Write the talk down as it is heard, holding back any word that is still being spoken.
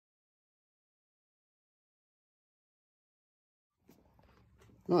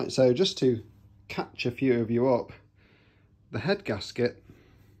Right, so just to catch a few of you up, the head gasket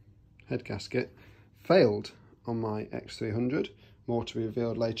failed on my X300, more to be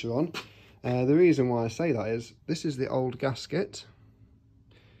revealed later on. The reason why I say that is, this is the old gasket,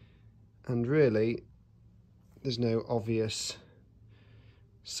 and really there's no obvious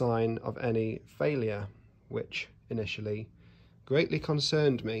sign of any failure, which initially greatly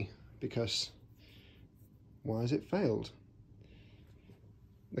concerned me, because why has it failed?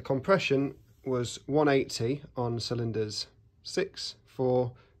 The compression was 180 on cylinders 6,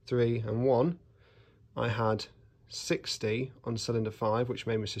 4, 3 and 1. I had 60 on cylinder 5, which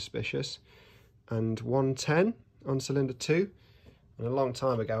made me suspicious, and 110 on cylinder 2. And a long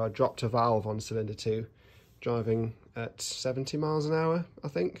time ago I dropped a valve on cylinder 2, driving at 70 miles an hour, I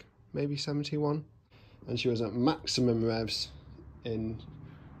think, maybe 71. And she was at maximum revs in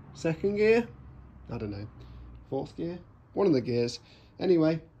second gear, I don't know, fourth gear, one of the gears.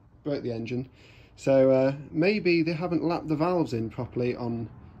 Anyway, broke the engine. So maybe they haven't lapped the valves in properly on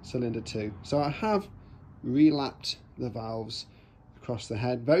cylinder 2. So I have relapped the valves across the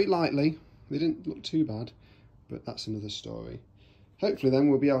head very lightly. They didn't look too bad, but that's another story. Hopefully then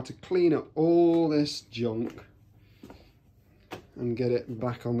we'll be able to clean up all this junk and get it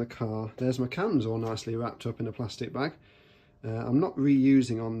back on the car. There's my cams all nicely wrapped up in a plastic bag. I'm not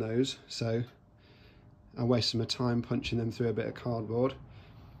reusing on those, so I wasted my time punching them through a bit of cardboard.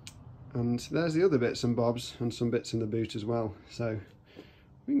 And there's the other bits and bobs, and some bits in the boot as well. So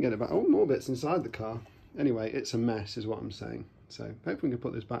we can get it back. Oh, more bits inside the car. Anyway, it's a mess is what I'm saying. So hopefully we can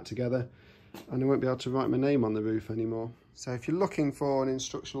put this back together, and I won't be able to write my name on the roof anymore. So if you're looking for an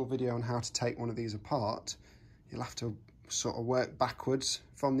instructional video on how to take one of these apart, you'll have to sort of work backwards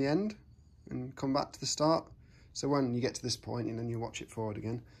from the end and come back to the start. So when you get to this point, and then you watch it forward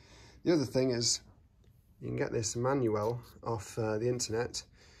again. The other thing is, you can get this manual off the internet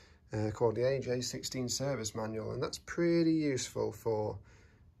called the AJ16 service manual, and that's pretty useful for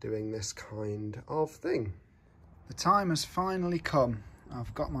doing this kind of thing. The time has finally come.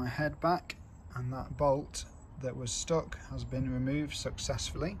 I've got my head back, and that bolt that was stuck has been removed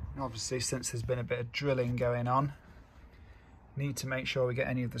successfully. Obviously, since there's been a bit of drilling going on, need to make sure we get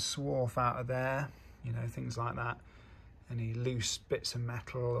any of the swarf out of there, you know, things like that. Any loose bits of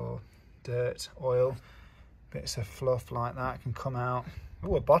metal or dirt, oil, bits of fluff like that can come out.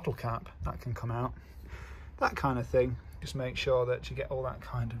 Oh, a bottle cap, that can come out. That kind of thing. Just make sure that you get all that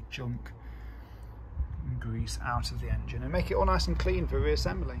kind of junk and grease out of the engine and make it all nice and clean for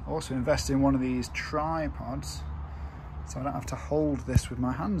reassembly. Also invest in one of these tripods so I don't have to hold this with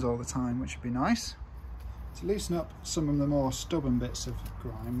my hands all the time, which would be nice. To loosen up some of the more stubborn bits of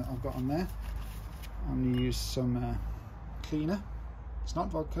grime that I've got on there, I'm going to use some cleaner. It's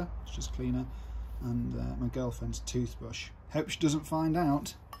not vodka, it's just cleaner, and my girlfriend's toothbrush. Hope she doesn't find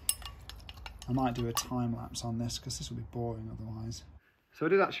out. I might do a time lapse on this because this will be boring otherwise. So I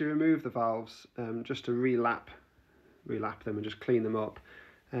did actually remove the valves just to relap them and just clean them up.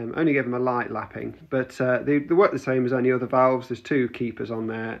 Only give them a light lapping, but they work the same as any other valves. There's two keepers on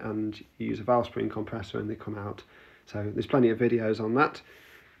there, and you use a valve spring compressor and they come out. So there's plenty of videos on that.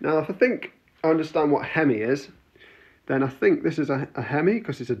 Now, if I think I understand what Hemi is, then I think this is a Hemi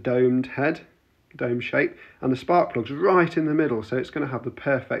because it's a domed head, dome shape, and the spark plug's right in the middle, so it's going to have the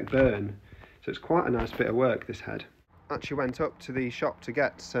perfect burn. So it's quite a nice bit of work, this head. Actually went up to the shop to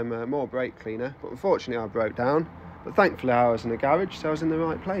get some more brake cleaner, but unfortunately I broke down. But thankfully I was in a garage, so I was in the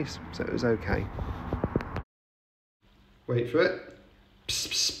right place, so it was okay. Wait for it. Psst,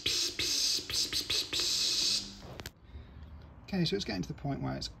 psst, psst, psst, psst, psst, psst. Okay, so it's getting to the point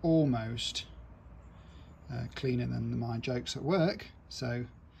where it's almost cleaner than my jokes at work, so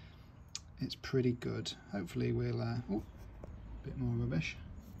it's pretty good. Hopefully we'll... oh, a bit more rubbish.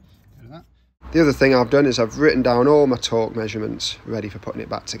 Go to that. The other thing I've done is I've written down all my torque measurements ready for putting it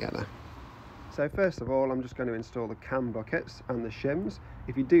back together. So first of all, I'm just going to install the cam buckets and the shims.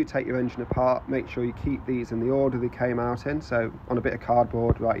 If you do take your engine apart, make sure you keep these in the order they came out in. So on a bit of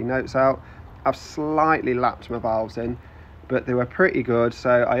cardboard, write your notes out. I've slightly lapped my valves in, but they were pretty good,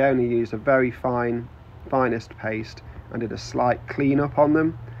 so I only used a very finest paste and did a slight clean up on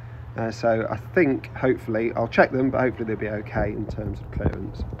them. So I think, hopefully, I'll check them, but hopefully they'll be okay in terms of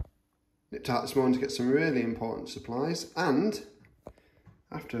clearance. Nipped out this morning to get some really important supplies, and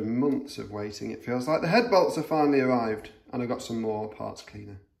after months of waiting, it feels like the head bolts have finally arrived, and I got some more parts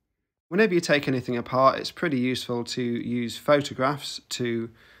cleaner. Whenever you take anything apart, it's pretty useful to use photographs to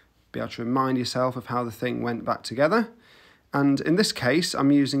be able to remind yourself of how the thing went back together. And in this case,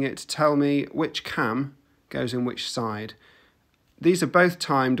 I'm using it to tell me which cam goes in which side. These are both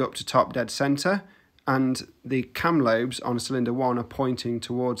timed up to top dead centre, and the cam lobes on cylinder 1 are pointing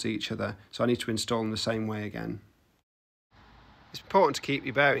towards each other, so I need to install them the same way again. It's important to keep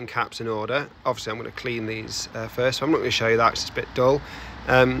your bearing caps in order. Obviously I'm going to clean these first, so I'm not going to show you that because it's a bit dull.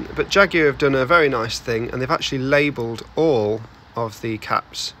 But Jaguar have done a very nice thing, and they've actually labelled all of the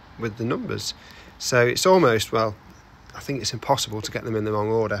caps with the numbers. So it's almost, well, I think it's impossible to get them in the wrong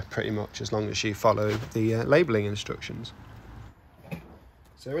order, pretty much, as long as you follow the labelling instructions.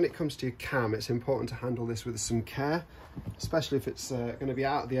 So when it comes to your cam, it's important to handle this with some care, especially if it's going to be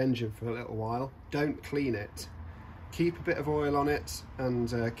out of the engine for a little while. Don't clean it. Keep a bit of oil on it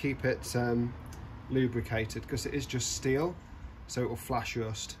and keep it lubricated, because it is just steel, so it will flash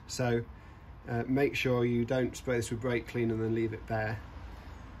rust. So make sure you don't spray this with brake cleaner and then leave it bare.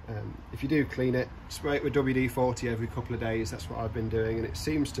 If you do clean it, spray it with WD-40 every couple of days. That's what I've been doing, and it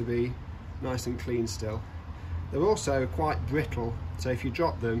seems to be nice and clean still. They're also quite brittle, so if you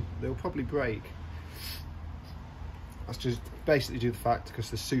drop them, they'll probably break. That's just basically due to the fact because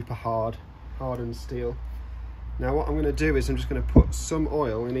they're super hardened steel. Now what I'm going to do is I'm just going to put some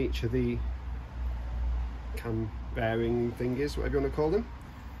oil in each of the cam bearing thingies, whatever you want to call them.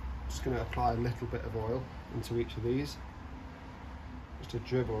 Just going to apply a little bit of oil into each of these. Just a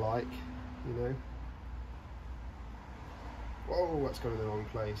dribble like, you know. Whoa, that's gone in the wrong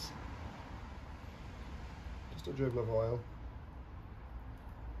place. Just a dribble of oil.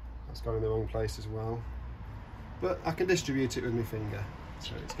 That's gone in the wrong place as well. But I can distribute it with my finger,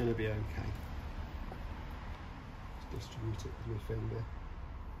 so it's going to be okay. Just distribute it with my finger.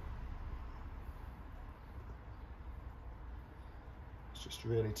 It's just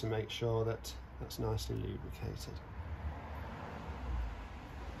really to make sure that that's nicely lubricated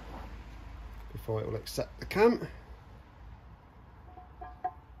before it will accept the cam.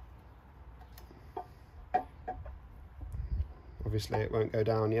 Obviously it won't go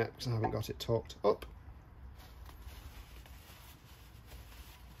down yet because I haven't got it torqued up.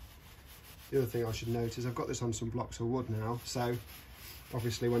 The other thing I should note is I've got this on some blocks of wood now, so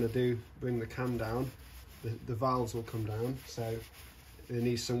obviously when I do bring the cam down, the valves will come down, so they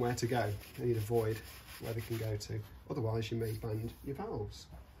need somewhere to go. They need a void where they can go to. Otherwise you may bend your valves,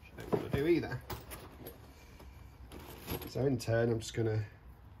 which I don't want to do either. So in turn I'm just going to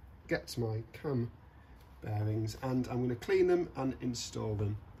get my cam bearings and I'm going to clean them and install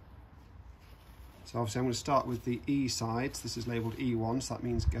them. So obviously I'm going to start with the E sides. This is labelled E1, so that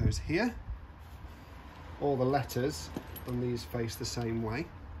means it goes here. All the letters on these face the same way,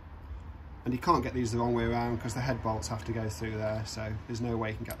 and you can't get these the wrong way around because the head bolts have to go through there, so there's no way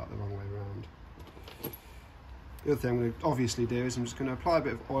you can get that the wrong way around. The other thing I'm going to obviously do is I'm just going to apply a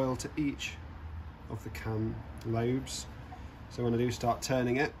bit of oil to each of the cam lobes, so when I do start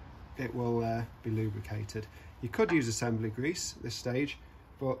turning it, it will be lubricated. You could use assembly grease at this stage,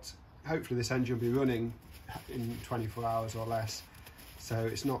 but hopefully this engine will be running in 24 hours or less, so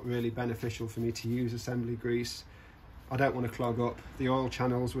it's not really beneficial for me to use assembly grease. I don't want to clog up the oil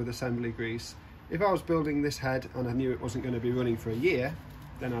channels with assembly grease. If I was building this head and I knew it wasn't going to be running for a year,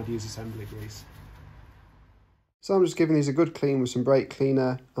 then I'd use assembly grease. So I'm just giving these a good clean with some brake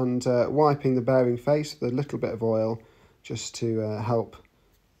cleaner and wiping the bearing face with a little bit of oil just to help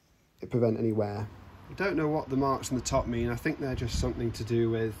prevent any wear. I don't know what the marks on the top mean. I think they're just something to do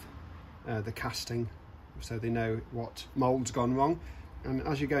with the casting, so they know what mould's gone wrong. And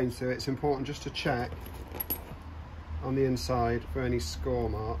as you're going through it, it's important just to check on the inside for any score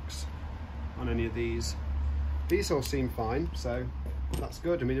marks on any of these. These all seem fine, so that's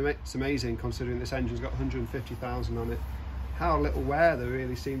good. I mean, it's amazing considering this engine's got 150,000 on it, how little wear there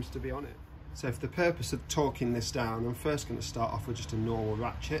really seems to be on it. So for the purpose of torquing this down, I'm first going to start off with just a normal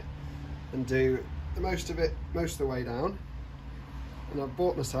ratchet and do the most of it most of the way down. And I've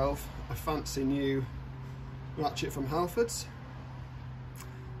bought myself a fancy new ratchet from Halfords.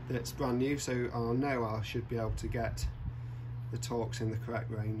 It's brand new, so I'll know I should be able to get the torques in the correct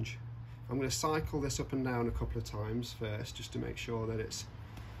range. I'm going to cycle this up and down a couple of times first, just to make sure that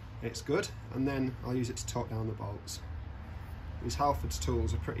it's good, and then I'll use it to torque down the bolts. These Halfords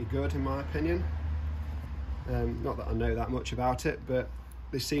tools are pretty good in my opinion. Not that I know that much about it, but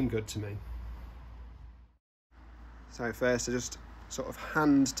they seem good to me. So first I just sort of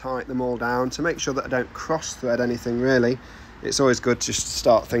hand tighten them all down to make sure that I don't cross thread anything really. It's always good just to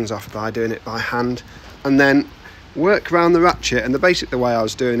start things off by doing it by hand and then work around the ratchet. And the way I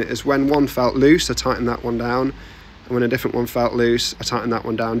was doing it is when one felt loose, I tightened that one down, and when a different one felt loose, I tightened that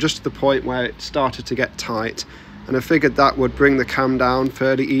one down, just to the point where it started to get tight. And I figured that would bring the cam down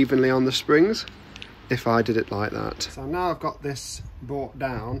fairly evenly on the springs if I did it like that. So now I've got this brought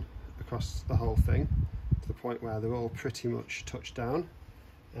down across the whole thing to the point where they're all pretty much touched down.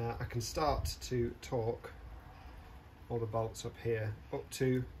 I can start to torque all the bolts up here up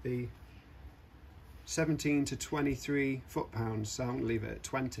to the 17 to 23 foot-pounds, so I'm going to leave it at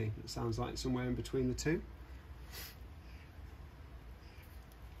 20. It sounds like somewhere in between the two.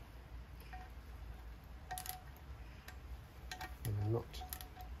 And I'm not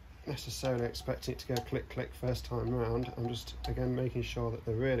necessarily expecting it to go click click first time round. I'm just again making sure that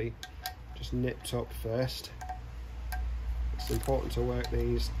they're really just nipped up first. It's important to work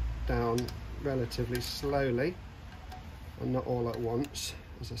these down relatively slowly and not all at once,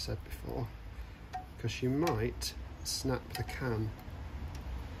 as I said before, because you might snap the cam,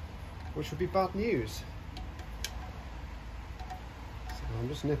 which would be bad news. So I'm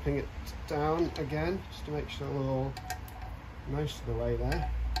just nipping it down again just to make sure we're all most of the way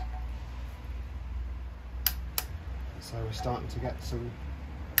there. So we're starting to get some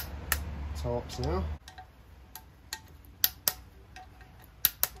torques now.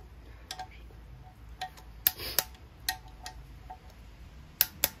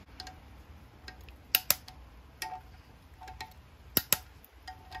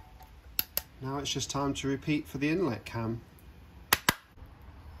 Now it's just time to repeat for the inlet cam.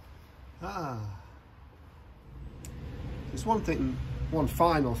 There's one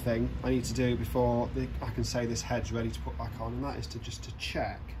final thing I need to do before I can say this head's ready to put back on, and that is just to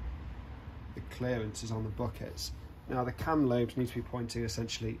check the clearances on the buckets. Now the cam lobes need to be pointing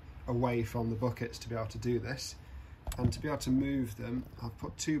essentially away from the buckets to be able to do this, and to be able to move them I've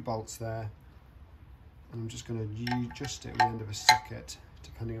put 2 bolts there, and I'm just going to adjust it with the end of a socket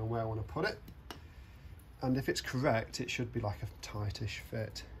depending on where I want to put it, and if it's correct it should be like a tightish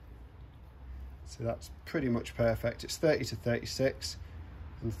fit. So that's pretty much perfect. It's 30 to 36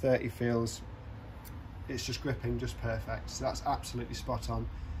 and 30 feels it's just gripping just perfect, so that's absolutely spot on.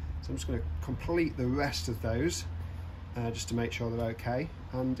 So I'm just going to complete the rest of those just to make sure they're okay,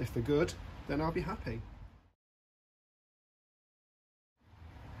 and if they're good then I'll be happy.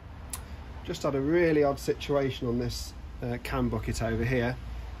 Just had a really odd situation on this cam bucket over here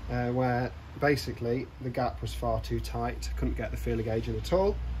where basically the gap was far too tight. I couldn't get the feeler gauge in at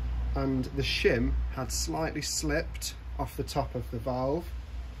all, and the shim had slightly slipped off the top of the valve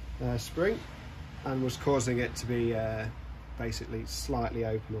spring and was causing it to be basically slightly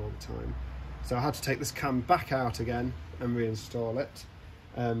open all the time. So I had to take this cam back out again and reinstall it.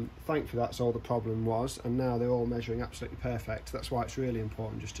 Thankfully that's all the problem was, and now they're all measuring absolutely perfect. That's why it's really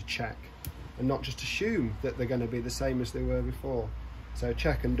important just to check and not just assume that they're going to be the same as they were before. So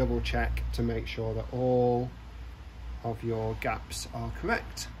check and double check to make sure that all of your gaps are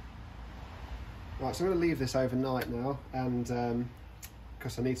correct. Right, so I'm going to leave this overnight now, and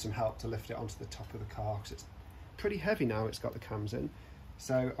because I need some help to lift it onto the top of the car, because it's pretty heavy now it's got the cams in.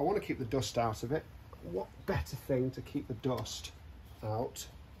 So I want to keep the dust out of it. What better thing to keep the dust out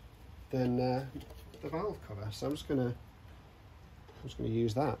than the valve cover? So I'm just going to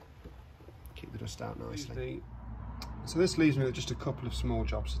use that, keep the dust out nicely. So this leaves me with just a couple of small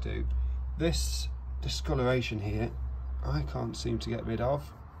jobs to do. This discoloration here I can't seem to get rid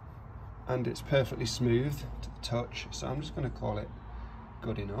of, and it's perfectly smooth to the touch, so I'm just going to call it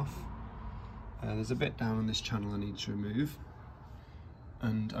good enough. There's a bit down on this channel I need to remove,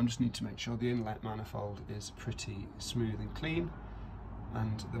 and I just need to make sure the inlet manifold is pretty smooth and clean,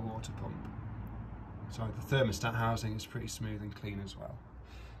 and the water pump, sorry, the thermostat housing is pretty smooth and clean as well.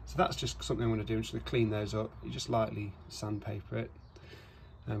 So that's just something I'm going to do. I'm just going to clean those up. You just lightly sandpaper it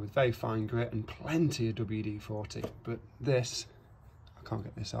with very fine grit and plenty of WD-40, but this, I can't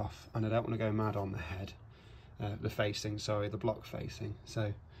get this off, and I don't want to go mad on the head, the facing, sorry, the block facing.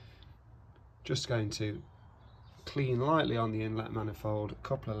 So just going to clean lightly on the inlet manifold, a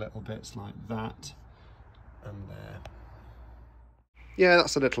couple of little bits like that, and there. Yeah,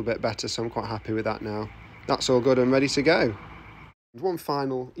 that's a little bit better, so I'm quite happy with that now. That's all good and ready to go. One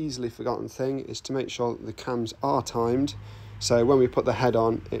final easily forgotten thing is to make sure that the cams are timed, so when we put the head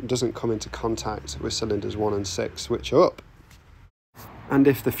on it doesn't come into contact with cylinders 1 and 6, which are up. And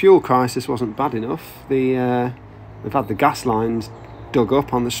if the fuel crisis wasn't bad enough, they've had the gas lines dug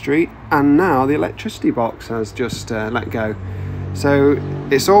up on the street, and now the electricity box has just let go. So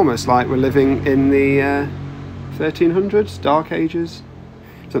it's almost like we're living in the 1300s, Dark Ages,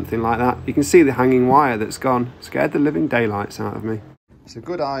 something like that. You can see the hanging wire that's gone. Scared the living daylights out of me. It's a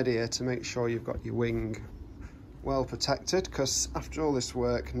good idea to make sure you've got your wing well protected, because after all this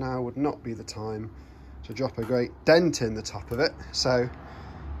work, now would not be the time to drop a great dent in the top of it. So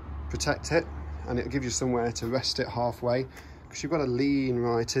protect it, and it'll give you somewhere to rest it halfway, because you've got to lean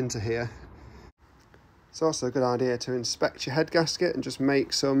right into here. It's also a good idea to inspect your head gasket and just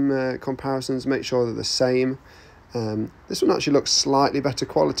make some comparisons, make sure they're the same. This one actually looks slightly better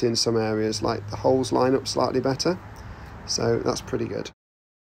quality in some areas, like the holes line up slightly better, so that's pretty good.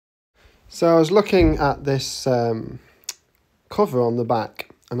 So I was looking at this cover on the back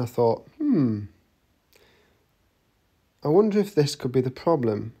and I thought, I wonder if this could be the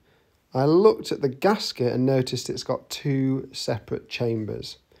problem. I looked at the gasket and noticed it's got 2 separate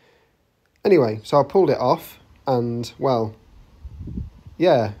chambers. Anyway, so I pulled it off and, well,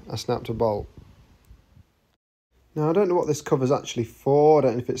 yeah, I snapped a bolt. Now, I don't know what this cover's actually for. I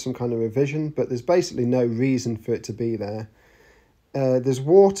don't know if it's some kind of revision, but there's basically no reason for it to be there. There's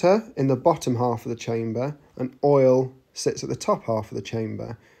water in the bottom half of the chamber and oil sits at the top half of the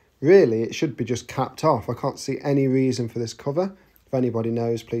chamber. Really, it should be just capped off. I can't see any reason for this cover. If anybody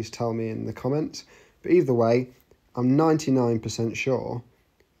knows, please tell me in the comments. But either way, I'm 99% sure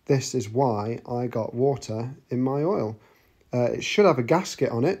this is why I got water in my oil. It should have a gasket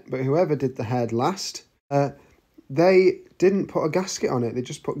on it, but whoever did the head last, they didn't put a gasket on it. They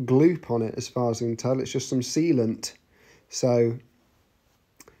just put gloop on it, as far as I can tell. It's just some sealant. So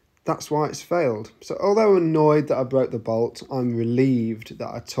that's why it's failed. So although I'm annoyed that I broke the bolt, I'm relieved that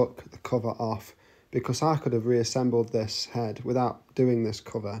I took the cover off, because I could have reassembled this head without doing this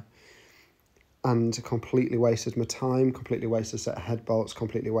cover and completely wasted my time, completely wasted a set of head bolts,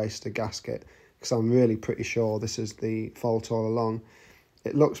 completely wasted a gasket, because I'm really pretty sure this is the fault all along.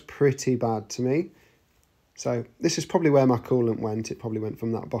 It looks pretty bad to me. So this is probably where my coolant went. It probably went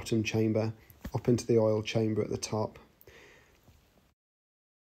from that bottom chamber up into the oil chamber at the top.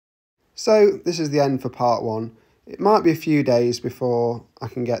 So this is the end for part 1. It might be a few days before I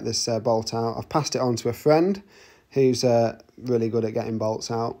can get this bolt out. I've passed it on to a friend who's really good at getting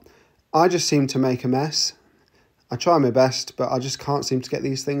bolts out. I just seem to make a mess. I try my best, but I just can't seem to get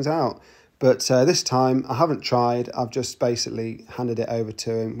these things out. But this time I haven't tried. I've just basically handed it over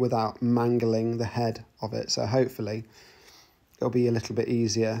to him without mangling the head of it. So hopefully it'll be a little bit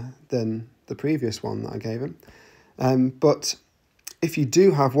easier than the previous one that I gave him. But if you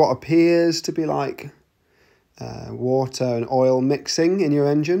do have what appears to be like water and oil mixing in your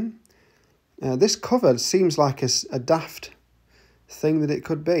engine, this cover seems like a daft thing that it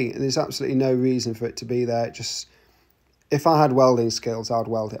could be. There's absolutely no reason for it to be there. It just, if I had welding skills, I'd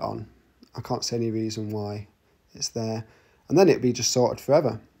weld it on. I can't see any reason why it's there, and then it'd be just sorted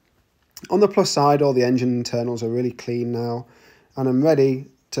forever. On the plus side, all the engine internals are really clean now, and I'm ready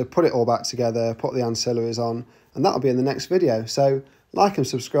to put it all back together, put the ancillaries on, and that'll be in the next video. So like and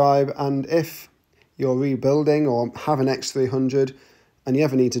subscribe, and if you're rebuilding or have an X300 and you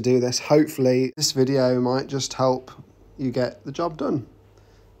ever need to do this, hopefully this video might just help you get the job done.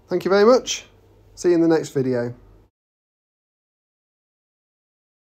 Thank you very much. See you in the next video.